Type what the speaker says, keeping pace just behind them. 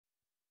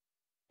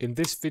In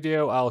this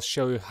video, I'll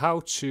show you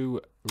how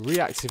to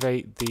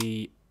reactivate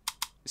the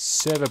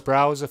server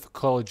browser for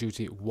Call of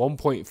Duty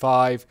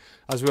 1.5.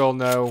 As we all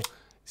know,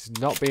 it's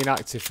not been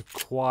active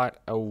for quite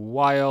a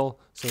while.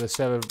 So the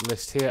server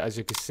list here, as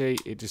you can see,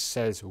 it just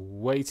says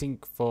waiting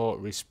for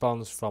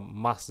response from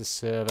master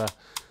server.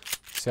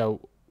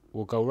 So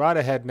we'll go right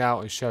ahead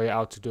now and show you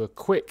how to do a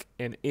quick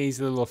and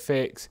easy little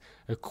fix.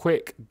 A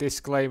quick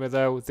disclaimer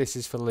though, this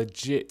is for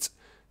legit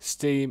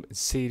Steam and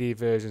CD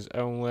versions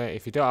only.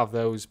 If you don't have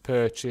those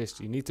purchased,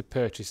 you need to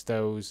purchase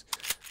those.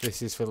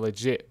 This is for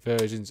legit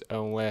versions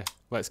only.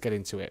 Let's get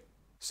into it.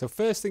 So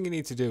first thing you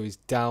need to do is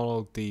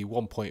download the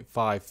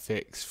 1.5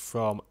 fix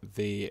from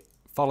the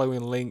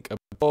following link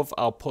above.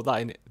 I'll put that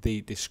in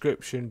the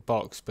description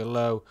box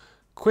below.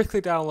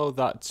 Quickly download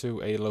that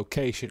to a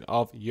location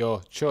of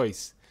your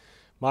choice.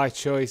 My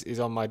choice is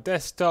on my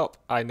desktop.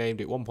 I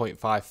named it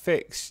 1.5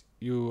 fix.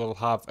 You will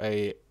have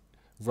a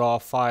raw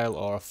file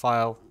or a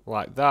file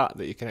like that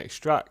you can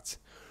extract.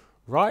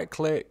 Right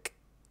click,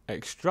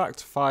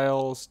 extract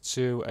files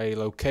to a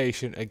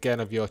location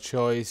again of your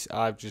choice.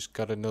 I've just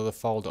got another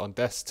folder on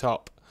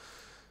desktop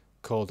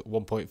called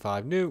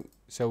 1.5 new,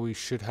 so we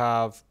should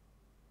have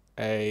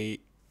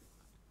a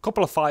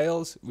couple of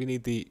files. We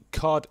need the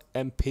COD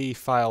MP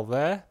file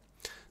there.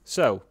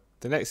 So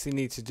the next thing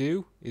you need to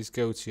do is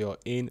go to your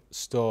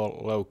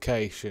install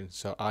location.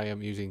 So I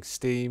am using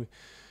Steam.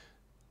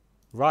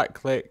 Right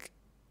click,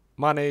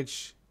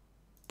 manage,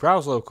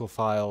 browse local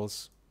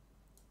files,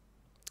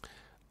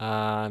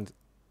 and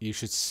you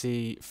should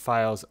see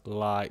files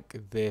like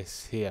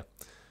this here.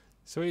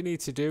 So what you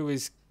need to do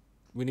is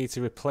we need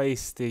to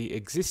replace the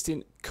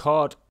existing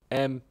COD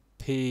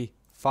MP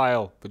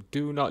file, but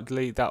do not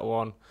delete that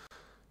one.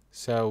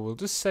 So we'll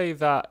just save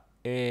that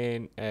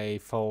in a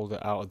folder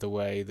out of the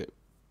way, that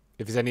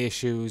if there's any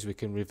issues we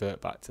can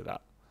revert back to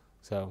that.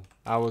 So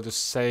I will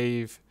just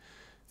save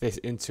this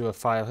into a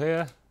file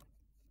here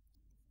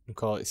and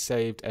call it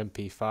saved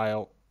MP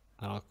file,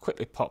 and I'll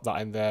quickly pop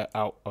that in there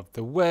out of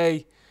the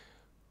way.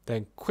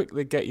 Then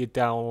quickly get your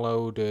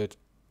downloaded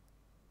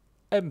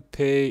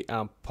MP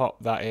and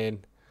pop that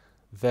in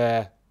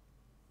there,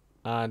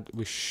 and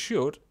we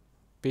should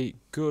be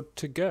good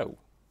to go.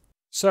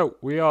 So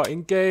we are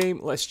in game.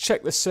 Let's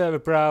check the server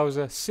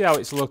browser, see how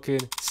it's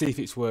looking, see if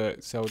it's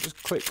worked. So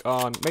just click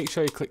on, make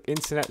sure you click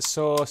internet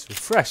source,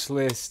 refresh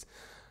list,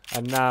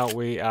 and now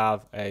we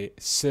have a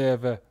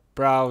server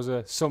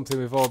browser, something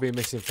we've all been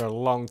missing for a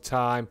long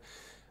time.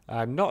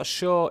 I'm not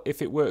sure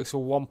if it works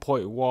for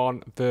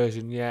 1.1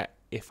 version yet.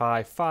 If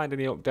I find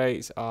any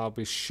updates, I'll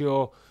be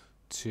sure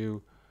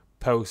to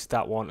post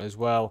that one as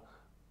well.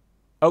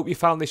 Hope you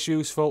found this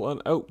useful and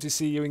hope to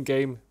see you in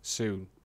game soon.